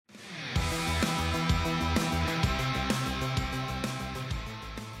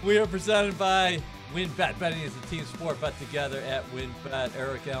We are presented by WynnBET. Betting is a team sport. Bet together at WynnBET.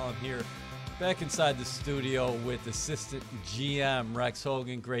 Eric Allen here, back inside the studio with assistant GM Rex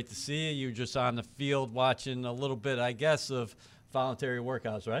Hogan. Great to see you. You're just on the field watching a little bit, I guess, of voluntary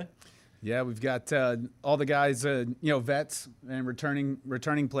workouts, right? Yeah, we've got all the guys, vets and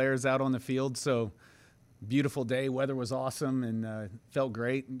returning players out on the field. So beautiful day. Weather was awesome and felt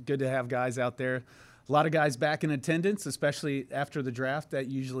great. Good to have guys out there. A lot of guys back in attendance, especially after the draft. That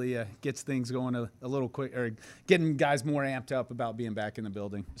usually gets things going a little quick, or getting guys more amped up about being back in the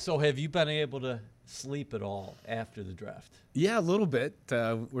building. So have you been able to sleep at all after the draft? Yeah, a little bit.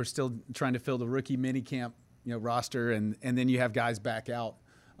 We're still trying to fill the rookie minicamp roster, and then you have guys back out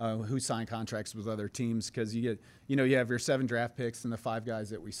who sign contracts with other teams, because you have your 7 draft picks and the 5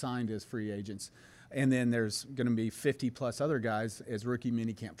 guys that we signed as free agents. And then there's going to be 50-plus other guys as rookie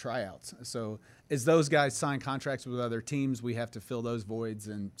minicamp tryouts. So as those guys sign contracts with other teams, we have to fill those voids.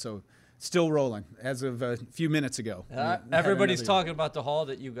 And so still rolling as of a few minutes ago. Everybody's talking about the haul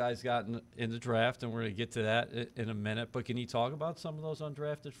that you guys got in the draft, and we're going to get to that in a minute. But can you talk about some of those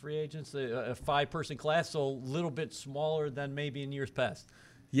undrafted free agents? A 5-person class, so a little bit smaller than maybe in years past.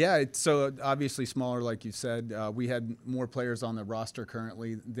 Yeah, it's so obviously smaller, like you said. We had more players on the roster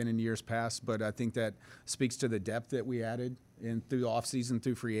currently than in years past, but I think that speaks to the depth that we added through offseason,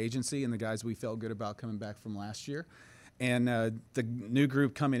 through free agency, and the guys we felt good about coming back from last year. And the new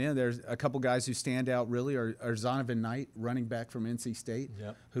group coming in, there's a couple guys who stand out really are Zonovan Knight, running back from NC State,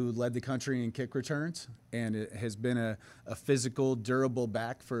 who led the country in kick returns, and it has been a physical, durable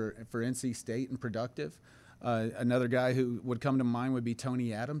back for NC State and productive. Another guy who would come to mind would be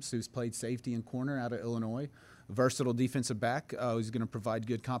Tony Adams, who's played safety and corner out of Illinois. A versatile defensive back who's going to provide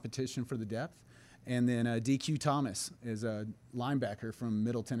good competition for the depth. And then DQ Thomas is a linebacker from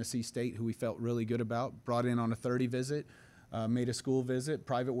Middle Tennessee State who we felt really good about. Brought in on a 30 visit, made a school visit,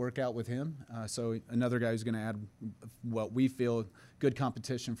 private workout with him. So another guy who's going to add what we feel good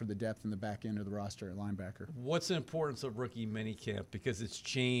competition for the depth in the back end of the roster at linebacker. What's the importance of rookie minicamp? Because it's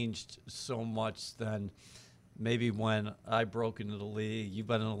changed so much than maybe when I broke into the league. You've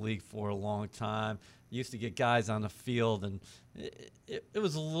been in the league for a long time. You used to get guys on the field, and it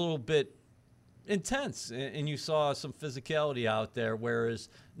was a little bit intense, and you saw some physicality out there, whereas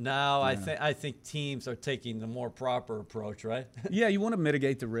now I think teams are taking the more proper approach, right? Yeah, you want to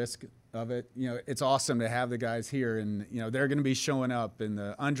mitigate the risk of it. It's awesome to have the guys here, and they're going to be showing up, and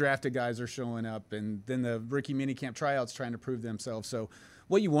the undrafted guys are showing up, and then the rookie minicamp tryouts trying to prove themselves. So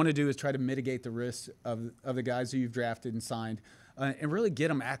what you want to do is try to mitigate the risk of the guys who you've drafted and signed, and really get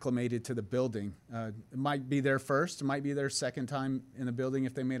them acclimated to the building. It might be their first, it might be their second time in the building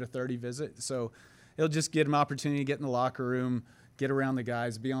if they made a 30 visit. So it'll just get them opportunity to get in the locker room, get around the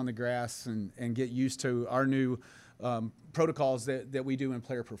guys, be on the grass, and get used to our new protocols that we do in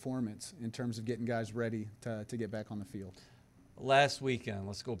player performance in terms of getting guys ready to get back on the field. Last weekend,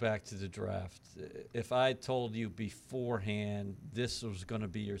 let's go back to the draft. If I told you beforehand this was going to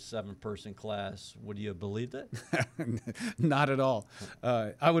be your 7-person class, would you have believed it? Not at all.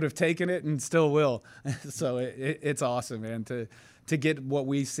 I would have taken it and still will. So it's awesome, man, to get what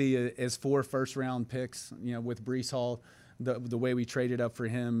we see as 4 first-round picks, with Breece Hall, the way we traded up for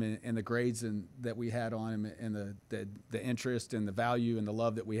him and the grades that we had on him, and the interest and the value and the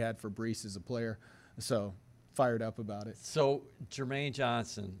love that we had for Breece as a player. So fired up about it. So Jermaine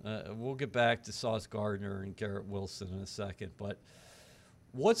Johnson, we'll get back to Sauce Gardner and Garrett Wilson in a second, but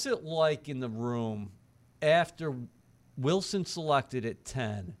what's it like in the room after Wilson selected at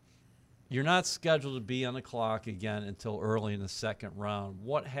 10? You're not scheduled to be on the clock again until early in the second round.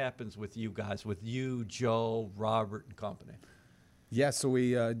 What happens with you guys, with you, Joe, Robert, and company? Yeah, so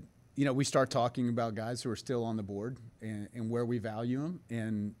we start talking about guys who are still on the board and where we value them.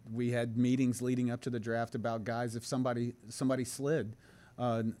 And we had meetings leading up to the draft about guys, if somebody slid,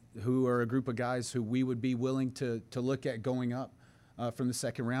 who are a group of guys who we would be willing to look at going up from the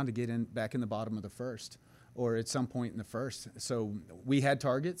second round to get back in the bottom of the first or at some point in the first. So we had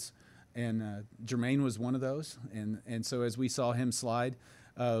targets, and Jermaine was one of those. And so as we saw him slide,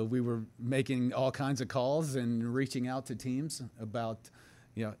 we were making all kinds of calls and reaching out to teams about,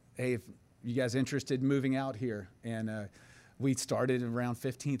 hey, if you guys interested in moving out here? And we started around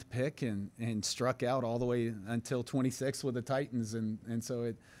 15th pick and struck out all the way until 26 with the Titans. And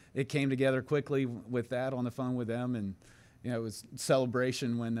so it came together quickly with that on the phone with them. And it was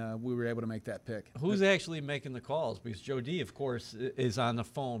celebration when we were able to make that pick. Who's actually making the calls? Because Joe D, of course, is on the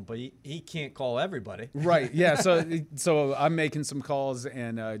phone, but he can't call everybody. Right, yeah. So I'm making some calls,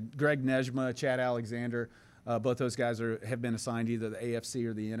 and Greg Nejma, Chad Alexander, Both those guys have been assigned either the AFC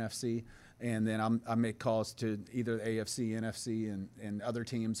or the NFC, and then I make calls to either the AFC, NFC, and other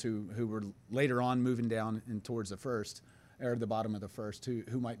teams who were later on moving down and towards the first or the bottom of the first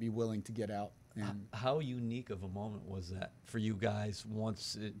who might be willing to get out. And how unique of a moment was that for you guys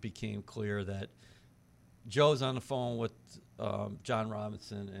once it became clear that Joe's on the phone with John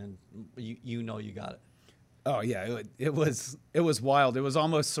Robinson and you got it? Oh yeah, it was wild. It was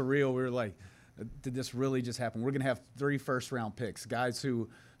almost surreal. We were like, did this really just happen? We're gonna have 3 first-round picks, guys who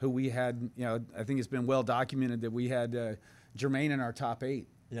we had. I think it's been well documented that we had Jermaine in our top 8,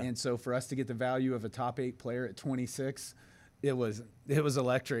 and so for us to get the value of a top 8 player at 26. It was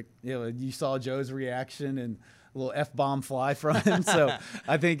electric. You saw Joe's reaction and a little F-bomb fly from him. So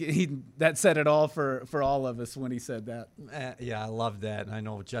I think that said it all for all of us when he said that. Yeah, I love that. And I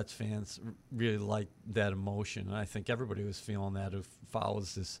know Jets fans really like that emotion. And I think everybody was feeling that who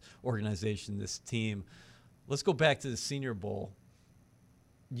follows this organization, this team. Let's go back to the Senior Bowl.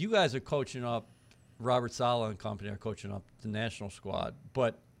 You guys are coaching up, Robert Saleh and company are coaching up the national squad.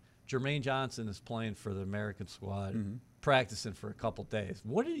 But Jermaine Johnson is playing for the American squad. Mm-hmm. Practicing for a couple days.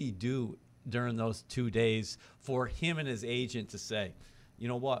 What did he do during those 2 days for him and his agent to say, you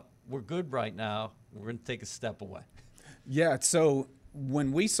know what, we're good right now, we're going to take a step away? Yeah, so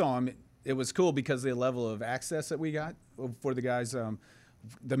when we saw him, it was cool because of the level of access that we got for the guys.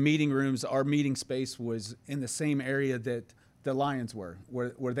 The meeting rooms, our meeting space was in the same area that the Lions were,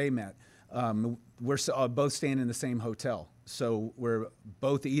 where they met. We're both staying in the same hotel, so we're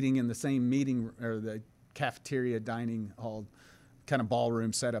both eating in the same meeting or the cafeteria dining hall kind of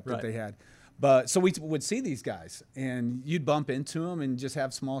ballroom setup that they had. But so we would see these guys and you'd bump into them and just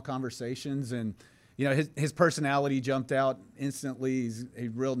have small conversations. And, his personality jumped out instantly. He's a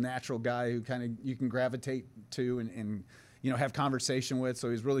real natural guy who kind of you can gravitate to and have conversation with. So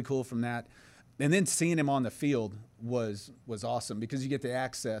he's really cool from that. And then seeing him on the field was awesome because you get the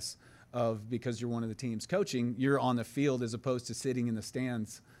access because you're one of the teams coaching, you're on the field as opposed to sitting in the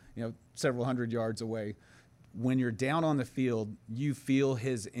stands several hundred yards away. When you're down on the field, you feel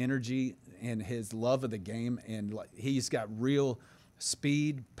his energy and his love of the game, and he's got real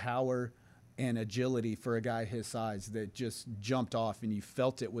speed, power, and agility for a guy his size that just jumped off, and you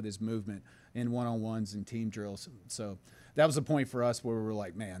felt it with his movement in one-on-ones and team drills. So that was the point for us where we were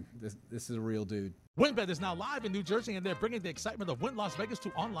like, man, this is a real dude. WynnBET is now live in New Jersey, and they're bringing the excitement of Wynn Las Vegas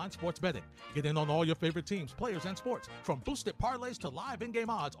to online sports betting. Get in on all your favorite teams, players, and sports, from boosted parlays to live in-game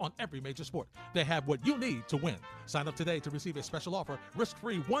odds on every major sport. They have what you need to win. Sign up today to receive a special offer,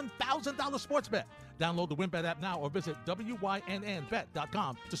 risk-free $1,000 sports bet. Download the WynnBET app now or visit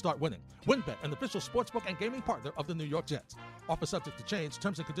wynnbet.com to start winning. WynnBET, an official sportsbook and gaming partner of the New York Jets. Offer subject to change.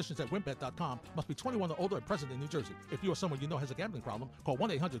 Terms and conditions at wynnbet.com. Must be 21 or older and present in New Jersey. If you or someone you know has a gambling problem, call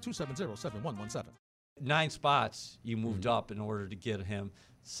 1-800-270-7117. 9 spots you moved up in order to get him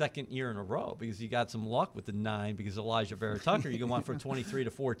second year in a row because you got some luck with the 9 because Elijah Vera Tucker, you went from 23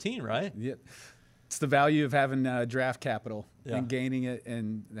 to 14, right? Yeah. It's the value of having draft capital and gaining it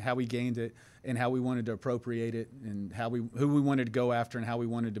and how we gained it and how we wanted to appropriate it and who we wanted to go after and how we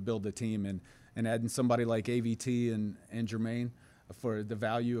wanted to build the team and adding somebody like AVT and Jermaine for the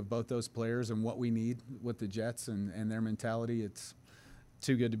value of both those players and what we need with the Jets and their mentality. It's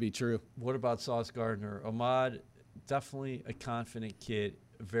too good to be true. What about Sauce Gardner? Ahmad, definitely a confident kid,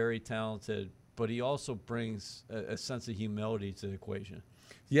 very talented, but he also brings a sense of humility to the equation.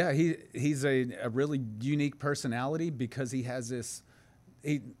 Yeah, he's a really unique personality because he has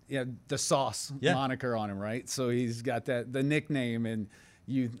the Sauce moniker on him, right? So he's got the nickname, and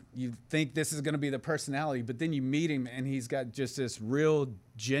you think this is going to be the personality, but then you meet him, and he's got just this real,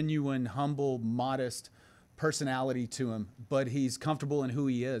 genuine, humble, modest personality to him, but he's comfortable in who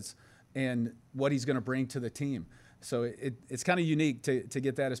he is and what he's going to bring to the team. So it's kind of unique to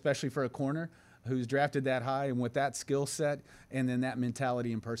get that, especially for a corner who's drafted that high and with that skill set and then that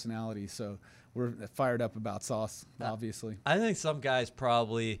mentality and personality. So we're fired up about Sauce, obviously. I think some guys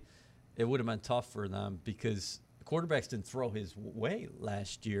probably, it would have been tough for them because quarterbacks didn't throw his way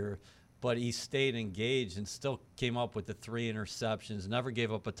last year, but he stayed engaged and still came up with the 3 interceptions, never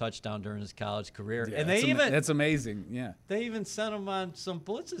gave up a touchdown during his college career. Yeah, and that's amazing, yeah. They even sent him on some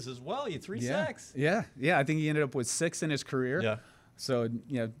blitzes as well. He had 3 sacks. Yeah, I think he ended up with 6 in his career. Yeah. So,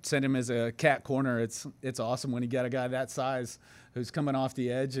 send him as a cat corner. It's awesome when you got a guy that size who's coming off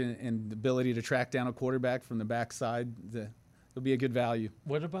the edge and the ability to track down a quarterback from the backside. It'll be a good value.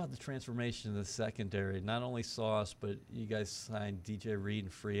 What about the transformation of the secondary? Not only Sauce, but you guys signed DJ Reed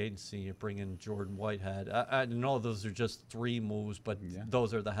in free agency. You bring in Jordan Whitehead. I know those are just 3 moves, but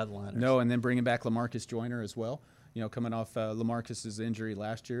those are the headliners. No, and then bringing back LaMarcus Joyner as well. coming off LaMarcus's injury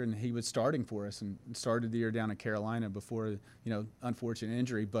last year, and he was starting for us and started the year down in Carolina before, unfortunate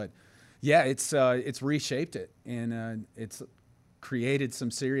injury. But yeah, it's reshaped it, and it's created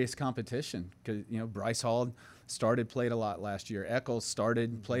some serious competition because, Bryce Hall played a lot last year. Eccles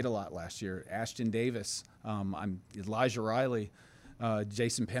played a lot last year. Ashton Davis, Elijah Riley,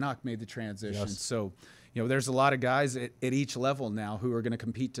 Jason Pinnock made the transition. Yes. So, there's a lot of guys at each level now who are going to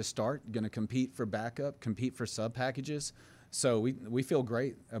compete to start, going to compete for backup, compete for sub packages. So we feel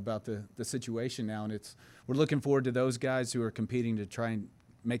great about the situation now, and we're looking forward to those guys who are competing to try and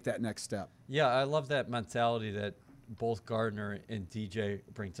make that next step. Yeah, I love that mentality that both Gardner and DJ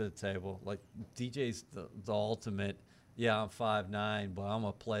bring to the table. Like, DJ's the ultimate. Yeah, I'm 5'9", but I'm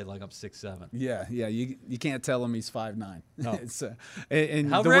gonna play like I'm 6'7". Yeah. You can't tell him he's 5'9". No. It's and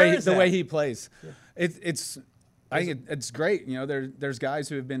How the rare is that? way he plays, Yeah. I think it's great. There's guys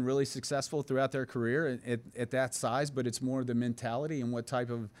who have been really successful throughout their career at that size, but it's more the mentality and what type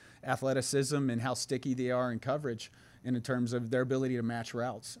of athleticism and how sticky they are in coverage, and in terms of their ability to match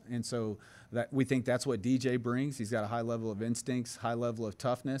routes. And so that we think that's what DJ brings. He's got a high level of instincts, high level of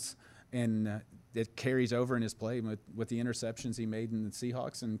toughness, and it carries over in his play with the interceptions he made in the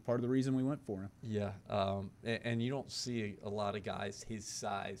Seahawks, and part of the reason we went for him. Yeah, and you don't see a lot of guys his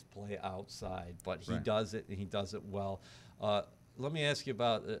size play outside, but he Right. does it, and he does it well. Let me ask you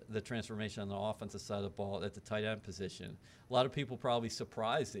about the transformation on the offensive side of the ball at the tight end position. A lot of people probably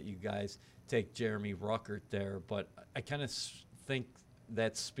surprised that you guys take Jeremy Ruckert there, but I kind of think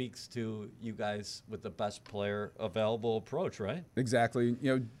that speaks to you guys with the best player available approach, right? Exactly.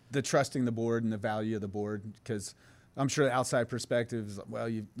 The trusting the board and the value of the board, because I'm sure the outside perspective is, well,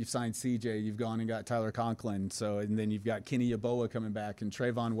 you've signed CJ, you've gone and got Tyler Conklin, and then you've got Kenny Yeboah coming back and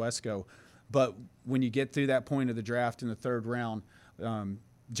Trayvon Wesco. But when you get through that point of the draft in the third round,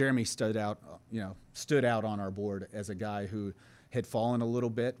 Jeremy stood out on our board as a guy who had fallen a little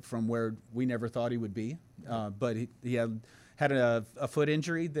bit from where we never thought he would be. But he had a foot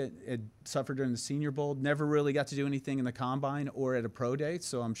injury that had suffered during the Senior Bowl, never really got to do anything in the Combine or at a pro day,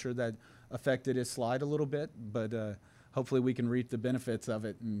 so I'm sure that affected his slide a little bit, but hopefully we can reap the benefits of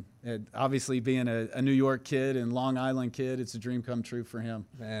it. And obviously being a New York kid and Long Island kid, it's a dream come true for him.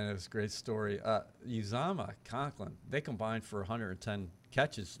 Man, it was a great story. Uzama, Conklin, they combined for 110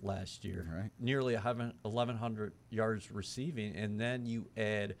 catches last year, Right. Nearly 1,100 yards receiving, and then you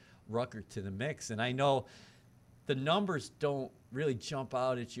add Ruckert to the mix. And I know the numbers don't really jump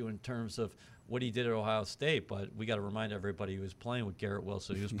out at you in terms of what he did at Ohio State, but we got to remind everybody he was playing with Garrett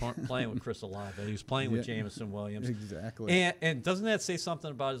Wilson. He was playing with Chris Olave. He was playing with Jamison Williams. Exactly. And doesn't that say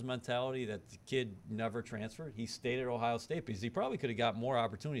something about his mentality that the kid never transferred? He stayed at Ohio State because he probably could have got more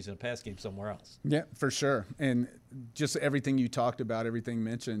opportunities in a pass game somewhere else. Yeah, for sure. And just everything you talked about, everything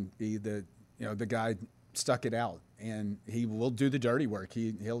mentioned, the guy stuck it out, and he will do the dirty work.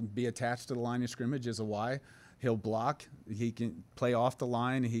 He'll be attached to the line of scrimmage as a Y. He'll block. He can play off the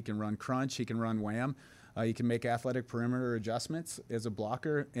line. He can run crunch. He can run wham. He can make athletic perimeter adjustments as a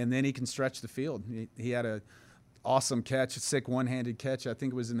blocker, and then he can stretch the field. He had a awesome catch, a sick one-handed catch. I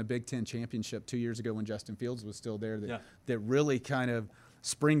think it was in the Big Ten Championship 2 years ago when Justin Fields was still there that really kind of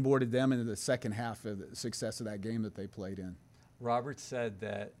springboarded them into the second half of the success of that game that they played in. Robert said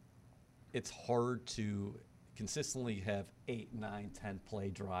that it's hard to consistently have 8, 9, 10 play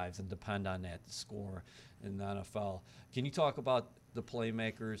drives and depend on that to score in the NFL. Can you talk about the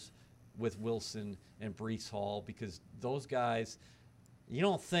playmakers with Wilson and Breece Hall? Because those guys, you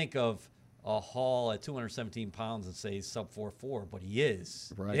don't think of a Hall at 217 pounds and say he's sub 4.4, but he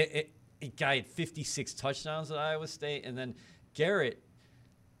is. Right. A guy had 56 touchdowns at Iowa State, and then Garrett,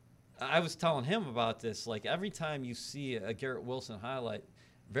 I was telling him about this, like every time you see a Garrett Wilson highlight,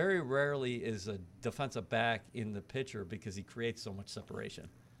 very rarely is a defensive back in the picture because he creates so much separation.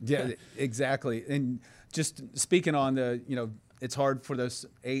 Yeah, exactly. And just speaking on it's hard for those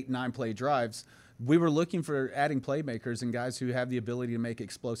 8, 9 play drives. We were looking for adding playmakers and guys who have the ability to make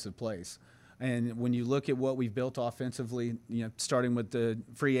explosive plays. And when you look at what we've built offensively, starting with the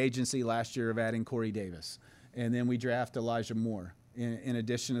free agency last year of adding Corey Davis, and then we draft Elijah Moore. In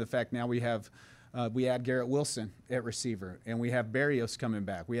addition to the fact now we add Garrett Wilson at receiver, and we have Berrios coming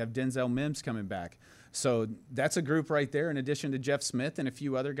back. We have Denzel Mims coming back. So that's a group right there, in addition to Jeff Smith and a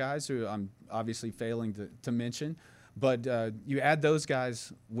few other guys who I'm obviously failing to mention. But you add those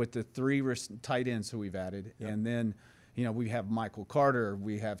guys with the 3 tight ends who we've added, and then we have Michael Carter,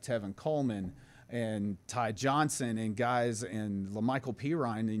 we have Tevin Coleman, and Ty Johnson, and guys, and LaMichael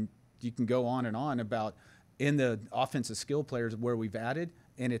Pirine, and you can go on and on about in the offensive skill players where we've added,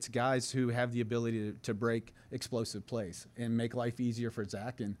 and it's guys who have the ability to break explosive plays and make life easier for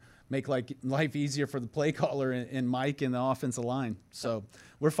Zach and make life easier for the play caller and Mike and the offensive line. So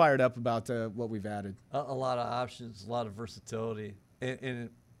we're fired up about what we've added. A lot of options, a lot of versatility, and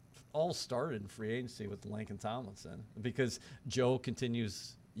it all started in free agency with Lincoln Tomlinson because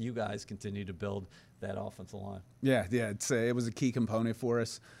you guys continue to build that offensive line. Yeah, it was a key component for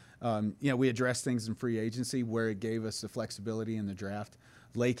us. We addressed things in free agency where it gave us the flexibility in the draft.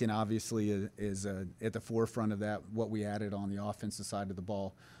 Lakin obviously is at the forefront of that. What we added on the offensive side of the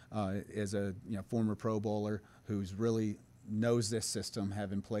ball is a former Pro Bowler who's really knows this system,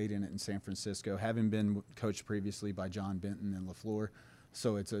 having played in it in San Francisco, having been coached previously by John Benton and LaFleur.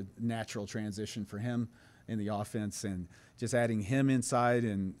 So it's a natural transition for him in the offense, and just adding him inside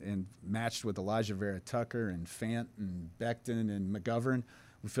and matched with Elijah Vera Tucker and Fant and Becton and McGovern.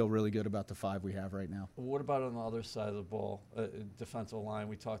 We feel really good about the 5 we have right now. What about on the other side of the ball, defensive line?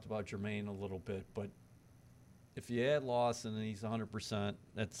 We talked about Jermaine a little bit, but if you add Lawson and he's 100%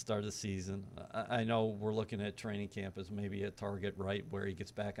 at the start of the season, I know we're looking at training camp as maybe a target, right, where he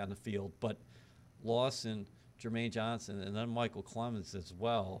gets back on the field, but Lawson, Jermaine Johnson, and then Michael Clemens as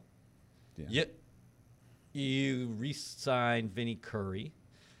well. Yeah. You re-signed Vinny Curry.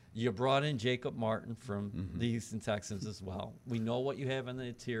 You brought in Jacob Martin from the Houston Texans as well. We know what you have in the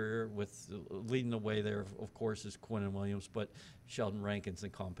interior with leading the way there, of course, is Quinnen Williams, but Sheldon Rankins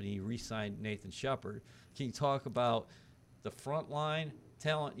and company. You re-signed Nathan Shepard. Can you talk about the front line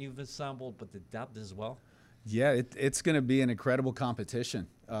talent you've assembled, but the depth as well? Yeah, it's going to be an incredible competition,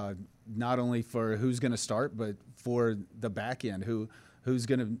 not only for who's going to start, but for the back end, who's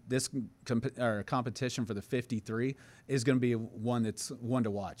going to this competition for the 53 is going to be one that's one to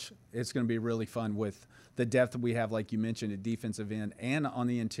watch. It's going to be really fun with the depth that we have, like you mentioned, at defensive end and on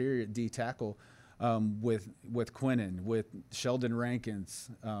the interior D tackle with Quinnen, with Sheldon Rankins.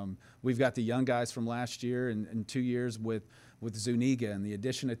 We've got the young guys from last year and 2 years with Zuniga and the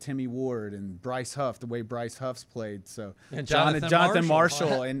addition of Timmy Ward and Bryce Huff, the way Bryce Huff's played. So and Jonathan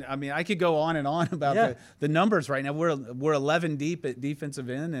Marshall. And I mean, I could go on and on about the numbers right now. We're 11 deep at defensive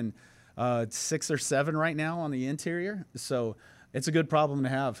end and 6 or 7 right now on the interior. So it's a good problem to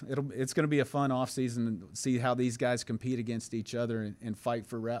have. It's going to be a fun offseason to see how these guys compete against each other and fight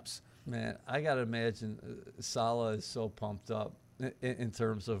for reps. Man, I got to imagine Saleh is so pumped up in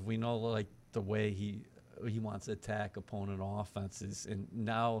terms of, we know like the way he wants to attack opponent offenses, and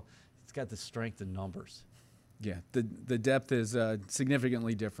now it's got the strength in numbers. Yeah, the depth is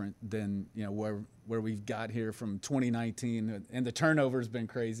significantly different than where we've got here from 2019, and the turnover's been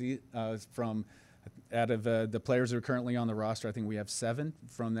crazy. From out of the players who are currently on the roster, I think we have 7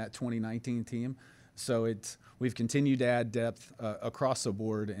 from that 2019 team. So we've continued to add depth across the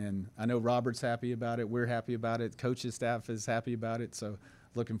board, and I know Robert's happy about it. We're happy about it. Coach's staff is happy about it. So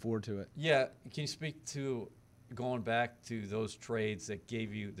looking forward to it. Yeah. Can you speak to going back to those trades that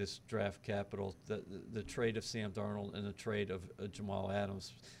gave you this draft capital, the trade of Sam Darnold and the trade of Jamal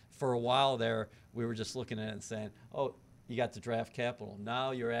Adams? For a while there, we were just looking at it and saying, oh, you got the draft capital.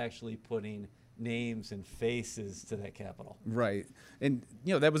 Now you're actually putting names and faces to that capital. Right. And,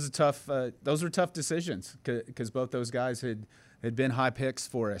 that was those were tough decisions because both those guys had been high picks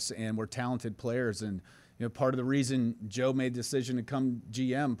for us and were talented players. And, part of the reason Joe made the decision to come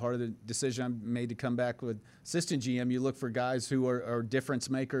GM, part of the decision I made to come back with assistant GM, you look for guys who are difference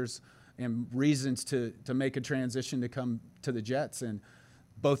makers and reasons to make a transition to come to the Jets. And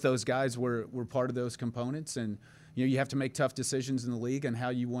both those guys were part of those components. And, you have to make tough decisions in the league on how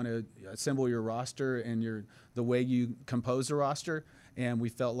you want to assemble your roster and the way you compose a roster. And we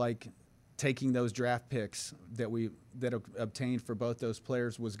felt like taking those draft picks that obtained for both those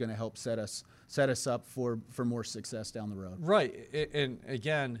players was going to help set us up for more success down the road. Right. And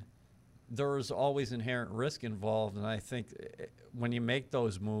again, there's always inherent risk involved. And I think when you make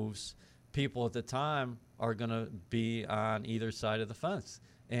those moves, people at the time are going to be on either side of the fence.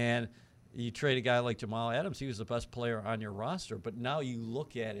 And you trade a guy like Jamal Adams, he was the best player on your roster. But now you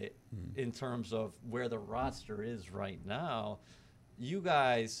look at it in terms of where the roster is right now. You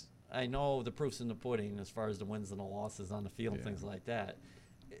guys, I know the proof's in the pudding as far as the wins and the losses on the field and things like that.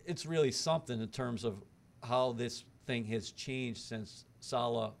 It's really something in terms of how this thing has changed since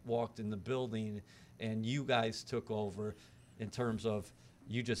Saleh walked in the building and you guys took over in terms of,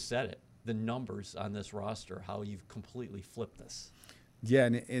 you just said it, the numbers on this roster, how you've completely flipped this. Yeah,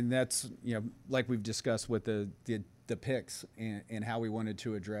 and that's, like we've discussed with the picks and how we wanted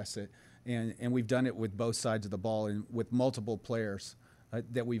to address it. And we've done it with both sides of the ball and with multiple players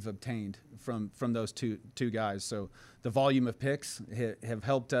that we've obtained from those two guys. So the volume of picks have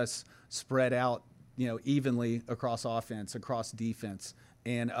helped us spread out, evenly across offense, across defense,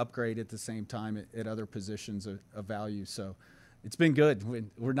 and upgrade at the same time at other positions of value. So it's been good.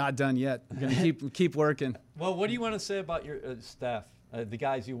 We're not done yet. We're going to keep working. Well, what do you want to say about your staff, the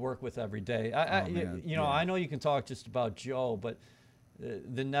guys you work with every day? I know you can talk just about Joe, but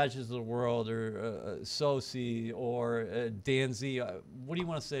the Nedges of the world, or Sosi, or Danzy, what do you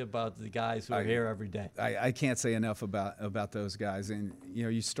want to say about the guys who are here every day? I can't say enough about those guys. And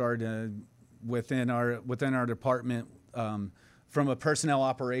you start within our department from a personnel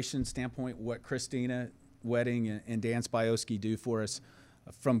operations standpoint, what Christina Wedding and Dan Spioski do for us,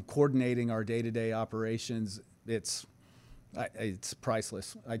 from coordinating our day-to-day operations, it's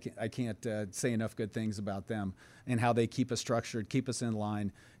priceless. I can't say enough good things about them and how they keep us structured, keep us in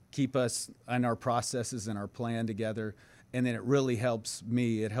line, keep us on our processes and our plan together. And then it really helps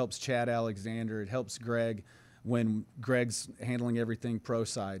me. It helps Chad Alexander. It helps Greg when Greg's handling everything pro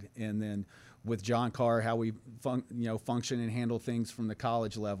side. And then with John Carr, how we function and handle things from the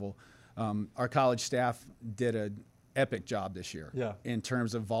college level. Our college staff did an epic job this year in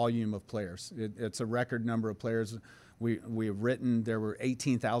terms of volume of players. It's a record number of players. There were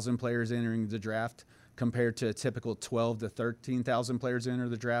 18,000 players entering the draft compared to a typical 12 to 13,000 players enter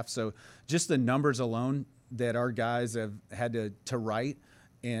the draft. So just the numbers alone that our guys have had to write,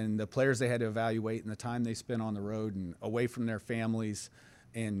 and the players they had to evaluate, and the time they spent on the road and away from their families,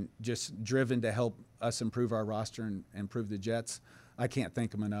 and just driven to help us improve our roster and improve the Jets. I can't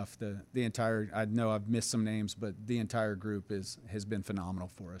thank them enough. The entire, I know I've missed some names, but the entire group has been phenomenal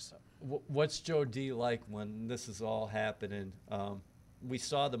for us. What's Joe D like when this is all happening? We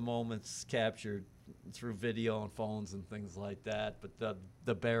saw the moments captured through video and phones and things like that, but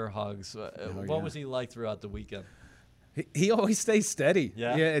the bear hugs. What was he like throughout the weekend? He always stays steady.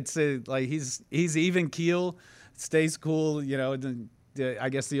 Yeah, it's like he's even keel, stays cool. I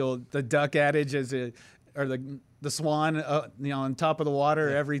guess the duck adage or the swan, on top of the water,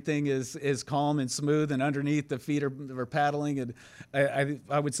 everything is calm and smooth, and underneath the feet are paddling. And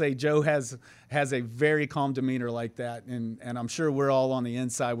I would say Joe has a very calm demeanor like that, and I'm sure we're all on the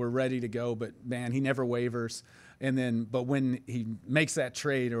inside, we're ready to go. But man, he never wavers. But when he makes that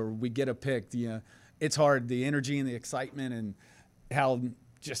trade or we get a pick, it's hard. The energy and the excitement and how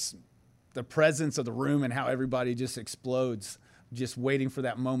just the presence of the room and how everybody just explodes, just waiting for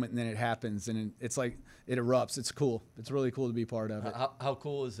that moment, and then it happens, and it's like it erupts. It's cool. It's really cool to be part of it. How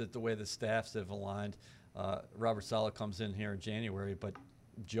cool is it the way the staffs have aligned? Robert Saleh comes in here in January, but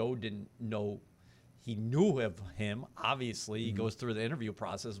Joe didn't know. He knew of him, obviously. He goes through the interview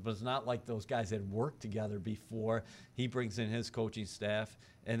process, but it's not like those guys had worked together before. He brings in his coaching staff.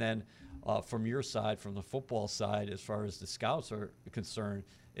 And then from your side, from the football side, as far as the scouts are concerned,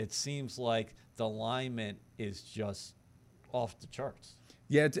 it seems like the alignment is just off the charts.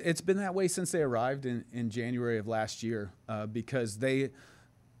 Yeah, it's been that way since they arrived in January of last year, because they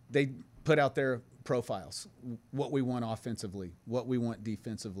put out their profiles, what we want offensively, what we want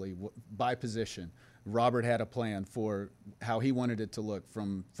defensively, by position. Robert had a plan for how he wanted it to look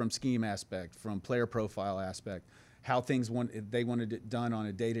from scheme aspect, from player profile aspect, how they wanted it done on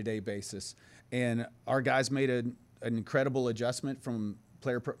a day-to-day basis. And our guys made an incredible adjustment from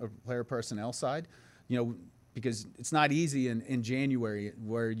player personnel side, because it's not easy in January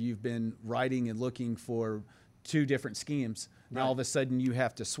where you've been writing and looking for two different schemes. Now all of a sudden you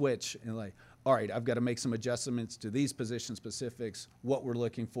have to switch and all right, I've got to make some adjustments to these position specifics, what we're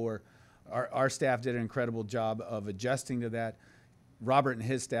looking for. Our staff did an incredible job of adjusting to that. Robert and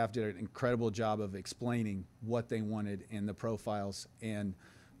his staff did an incredible job of explaining what they wanted in the profiles, and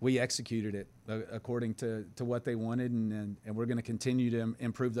we executed it according to what they wanted, and we're going to continue to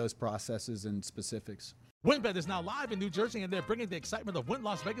improve those processes and specifics. WynnBET is now live in New Jersey, and they're bringing the excitement of Wynn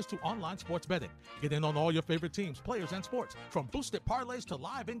Las Vegas to online sports betting. Get in on all your favorite teams, players, and sports, from boosted parlays to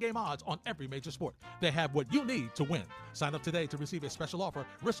live in-game odds on every major sport. They have what you need to win. Sign up today to receive a special offer,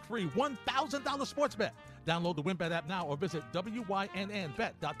 risk-free $1,000 sports bet. Download the WynnBET app now or visit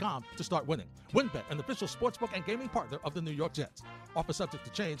wynnbet.com to start winning. WynnBET, an official sportsbook and gaming partner of the New York Jets. Offer subject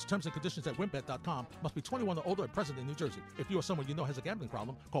to change. Terms and conditions at wynnbet.com. Must be 21 or older and present in New Jersey. If you or someone you know has a gambling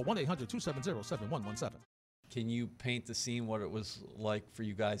problem, call 1-800-270-7117. Can you paint the scene what it was like for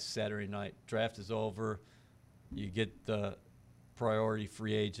you guys Saturday night? Draft is over. You get the priority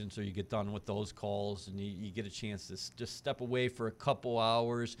free agents, or you get done with those calls, and you get a chance to just step away for a couple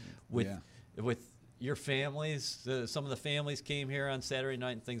hours with your families. Some of the families came here on Saturday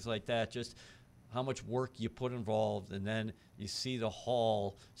night and things like that. Just how much work you put involved, and then you see the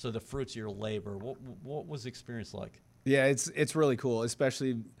haul, so the fruits of your labor. What was the experience like? Yeah, it's really cool,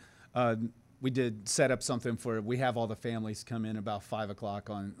 especially we did set up something we have all the families come in about 5 o'clock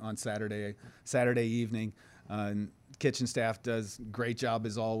on Saturday evening, and kitchen staff does a great job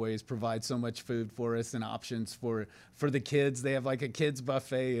as always, provides so much food for us and options for the kids. They have like a kids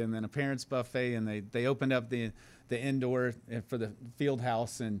buffet and then a parents buffet, and they opened up the indoor for the field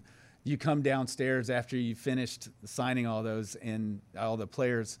house, and you come downstairs after you finished signing all those and all the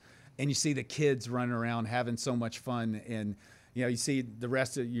players, and you see the kids running around having so much fun. And you see the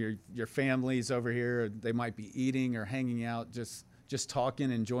rest of your families over here. They might be eating or hanging out, just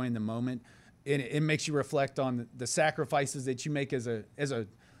talking, enjoying the moment. And it makes you reflect on the sacrifices that you make as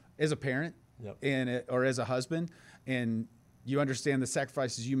a parent, yep, or as a husband, and you understand the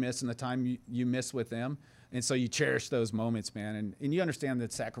sacrifices you miss and the time you miss with them. And so you cherish those moments, man, and you understand the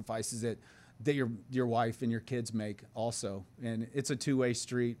sacrifices that your wife and your kids make also. And it's a two-way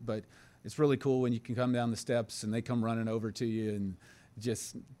street, but it's really cool when you can come down the steps and they come running over to you and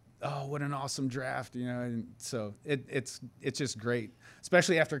just, oh, what an awesome draft, And so it's just great,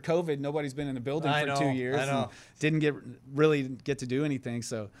 especially after COVID. Nobody's been in the building for 2 years. I know. And didn't really get to do anything.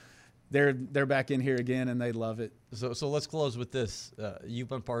 So they're back in here again, and they love it. So let's close with this. You've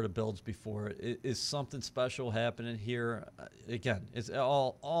been part of builds before. Is something special happening here? Again, it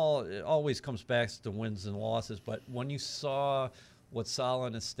always comes back to wins and losses. But when you saw what Saleh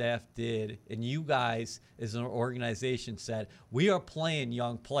and his staff did, and you guys as an organization said, we are playing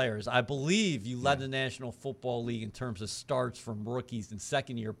young players. I believe you led the National Football League in terms of starts from rookies and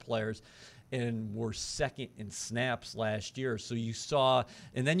second-year players, and were second in snaps last year. So you saw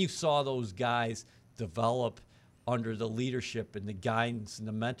those guys develop under the leadership and the guidance and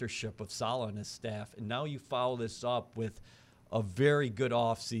the mentorship of Saleh and his staff. And now you follow this up with a very good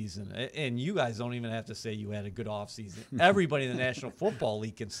offseason. And you guys don't even have to say you had a good offseason. Everybody in the National Football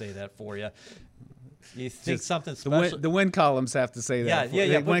League can say that for you. You think just something special? The win columns have to say that.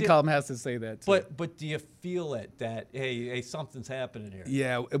 Yeah. The win column has to say that too. But do you feel it that, hey, something's happening here?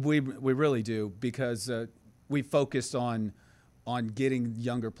 Yeah, we really do, because we focused on getting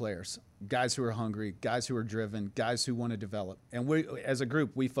younger players, guys who are hungry, guys who are driven, guys who want to develop. And we, as a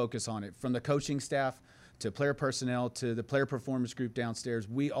group, we focus on it. From the coaching staff to player personnel to the player performance group downstairs,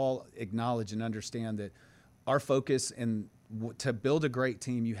 we all acknowledge and understand that our focus and to build a great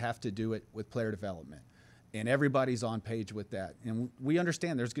team, you have to do it with player development, and everybody's on page with that. And we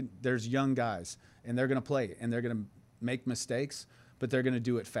understand there's young guys, and they're going to play, and they're going to make mistakes, but they're going to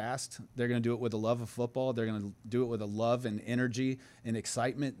do it fast. They're going to do it with a love of football. They're going to do it with a love and energy and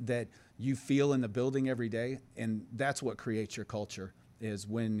excitement that you feel in the building every day, and that's what creates your culture, is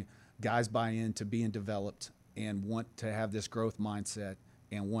when guys buy into being developed and want to have this growth mindset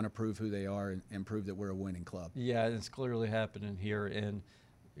and want to prove who they are and prove that we're a winning club. Yeah, it's clearly happening here. And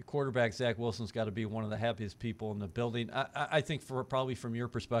quarterback Zach Wilson's got to be one of the happiest people in the building. I think probably from your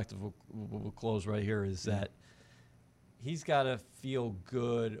perspective, we'll close right here, is that he's got to feel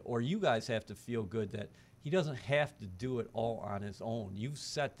good, or you guys have to feel good, that he doesn't have to do it all on his own. You've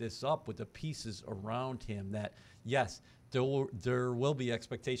set this up with the pieces around him that, yes, there will be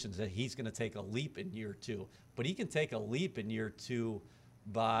expectations that he's going to take a leap in year two, but he can take a leap in year two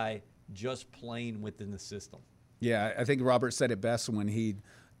by just playing within the system. Yeah, I think Robert said it best when he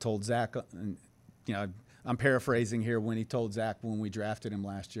told Zach, and I'm paraphrasing here, when he told Zach when we drafted him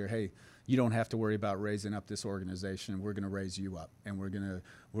last year, hey, you don't have to worry about raising up this organization. We're going to raise you up, and we're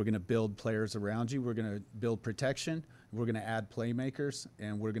going to build players around you. We're going to build protection. We're going to add playmakers,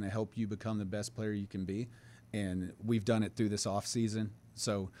 and we're going to help you become the best player you can be. And we've done it through this offseason.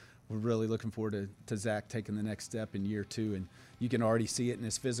 So we're really looking forward to Zach taking the next step in year two. And you can already see it in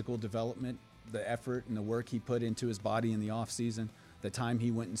his physical development, the effort and the work he put into his body in the offseason, the time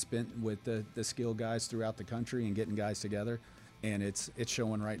he went and spent with the skill guys throughout the country and getting guys together. And it's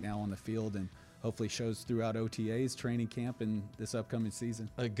showing right now on the field, and hopefully shows throughout OTAs, training camp, and this upcoming season.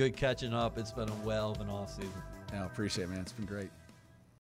 A good catching up. It's been a well of an offseason. I appreciate it, man. It's been great.